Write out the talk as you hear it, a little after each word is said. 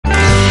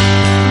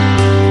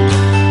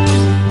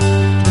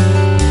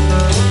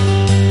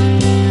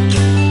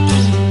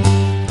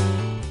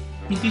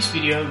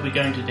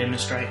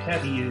demonstrate how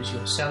to use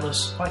your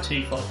Salus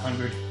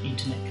IT500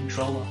 internet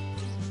controller.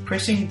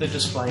 Pressing the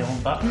display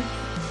on button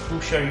will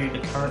show you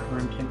the current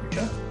room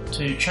temperature.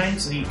 To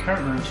change the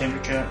current room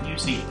temperature,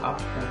 use the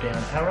up or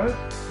down arrow,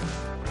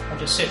 and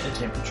to set the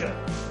temperature,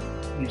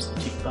 use the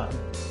tick button.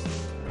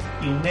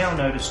 You'll now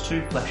notice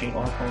two flashing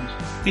icons.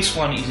 This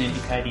one is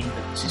indicating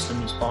that the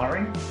system is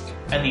firing,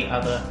 and the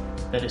other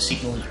that a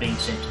signal is being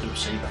sent to the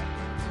receiver.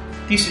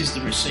 This is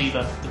the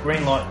receiver. The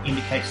green light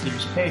indicates that it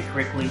is paired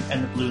correctly,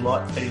 and the blue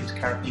light that it is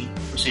currently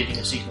receiving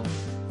a signal.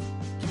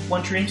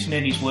 Once your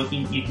internet is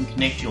working, you can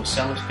connect your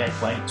Salus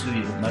gateway to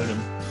your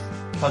modem.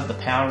 Plug the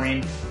power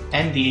in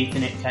and the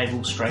Ethernet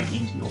cable straight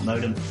into your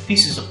modem.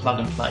 This is a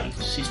plug-and-play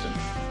system.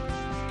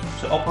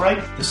 To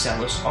operate the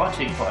Salus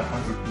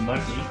IT500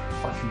 remotely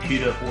by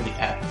computer or the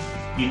app,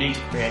 you need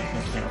to create an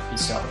account with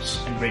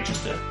Salus and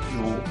register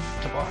your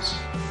device.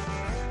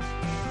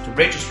 To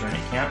register an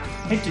account,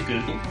 head to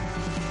Google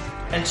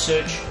and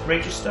search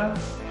Register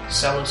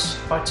Salus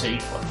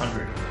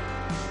IT500.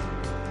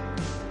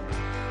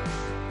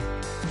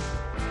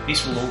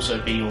 This will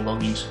also be your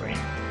login screen.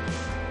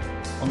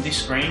 On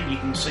this screen you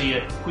can see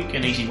a quick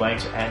and easy way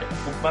to add a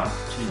bookmark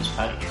to this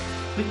page.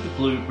 Click the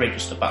blue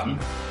Register button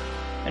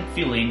and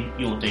fill in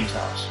your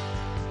details.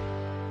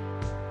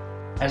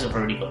 As I've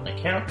already got an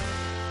account,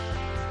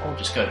 I'll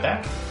just go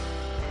back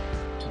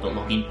to the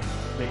login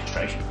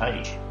registration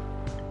page.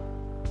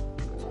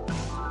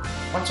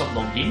 Once I've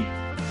logged in,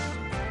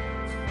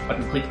 I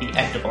can click the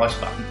Add Device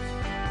button.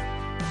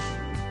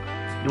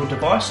 Your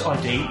device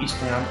ID is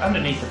found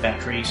underneath the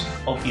batteries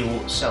of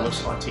your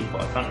Salus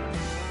IT500.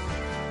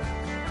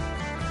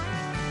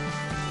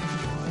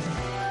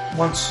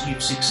 Once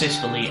you've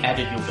successfully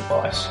added your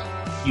device,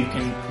 you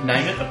can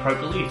name it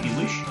appropriately if you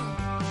wish,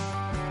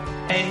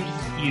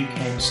 and you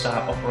can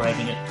start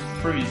operating it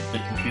through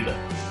the computer.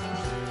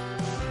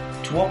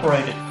 To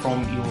operate it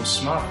from your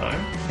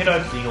smartphone, head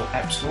over to your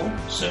App Store,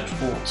 search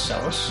for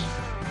Salus,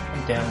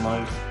 and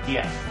download the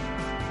app.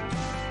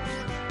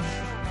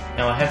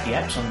 Now I have the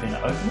app, so I'm going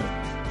to open it,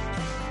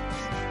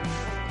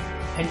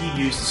 and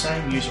you use the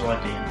same user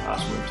ID and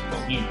password to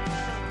log in.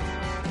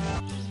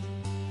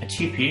 A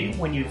tip here,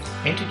 when you've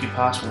entered your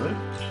password,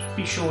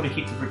 be sure to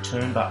hit the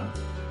return button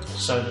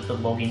so that the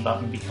login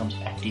button becomes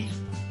active.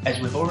 As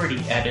we've already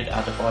added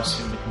our device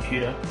to the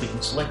computer, we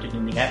can select it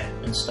in the app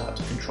and start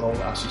to control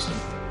our system.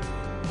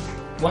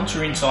 Once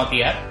you're inside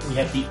the app, we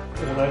have the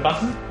auto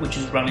button, which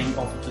is running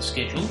off of the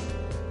schedule.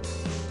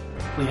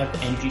 We have the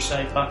energy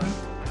save button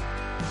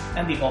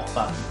and the off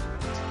button.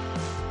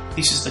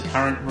 This is the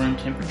current room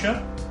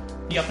temperature.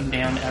 The up and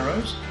down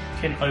arrows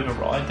can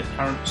override the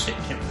current set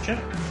temperature.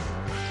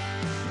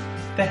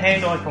 The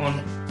hand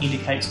icon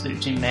indicates that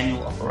it's in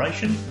manual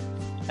operation,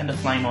 and the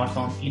flame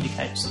icon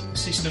indicates that the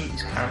system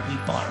is currently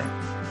firing.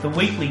 The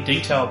weekly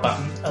detail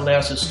button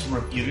allows us to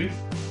review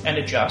and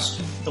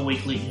adjust the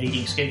weekly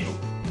heating schedule.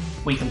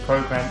 We can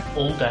program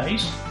all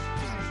days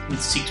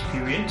with 6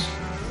 periods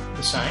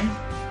the same.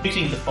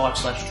 Using the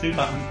 5/2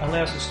 button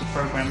allows us to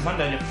program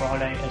Monday to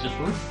Friday as a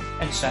group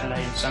and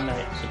Saturday and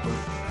Sunday as a group.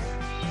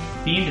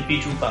 The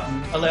individual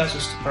button allows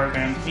us to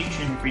program each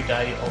and every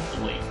day of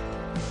the week.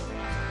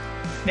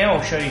 Now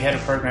I'll show you how to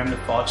program the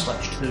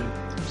 5/2.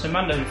 So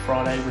Monday to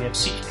Friday we have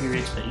 6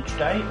 periods for each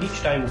day.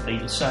 Each day will be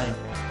the same.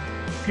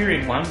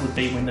 Period 1 would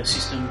be when the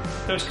system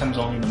first comes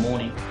on in the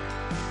morning.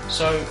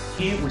 So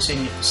here we're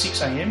setting it for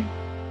 6 AM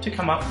to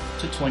come up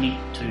to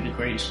 22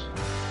 degrees.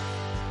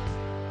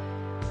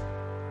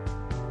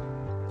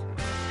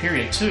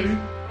 Period 2,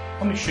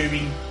 I'm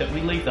assuming that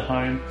we leave the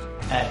home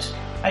at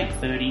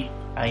 8:30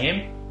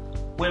 AM,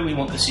 where we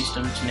want the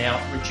system to now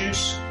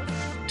reduce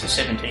to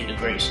 17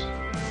 degrees.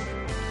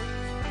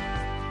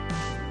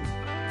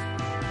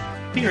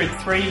 Period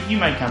 3, you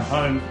may come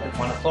home at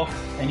 1 o'clock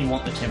and you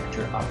want the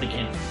temperature up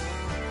again.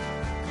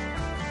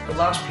 The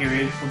last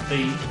period would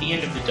be at the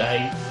end of the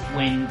day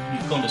when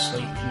you've gone to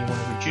sleep and you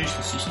want to reduce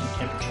the system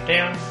temperature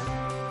down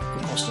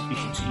for cost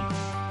efficiency.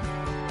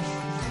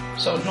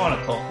 So at 9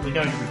 o'clock we're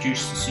going to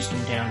reduce the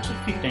system down to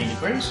 15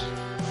 degrees,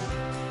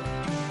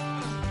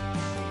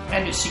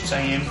 and at 6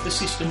 AM the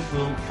system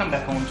will come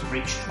back on to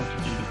reach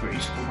 22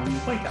 degrees for when you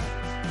wake up.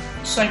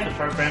 Save the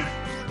program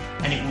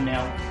and it will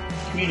now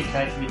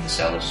communicate with the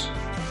Salus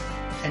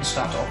and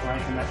start to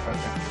operate on that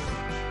program.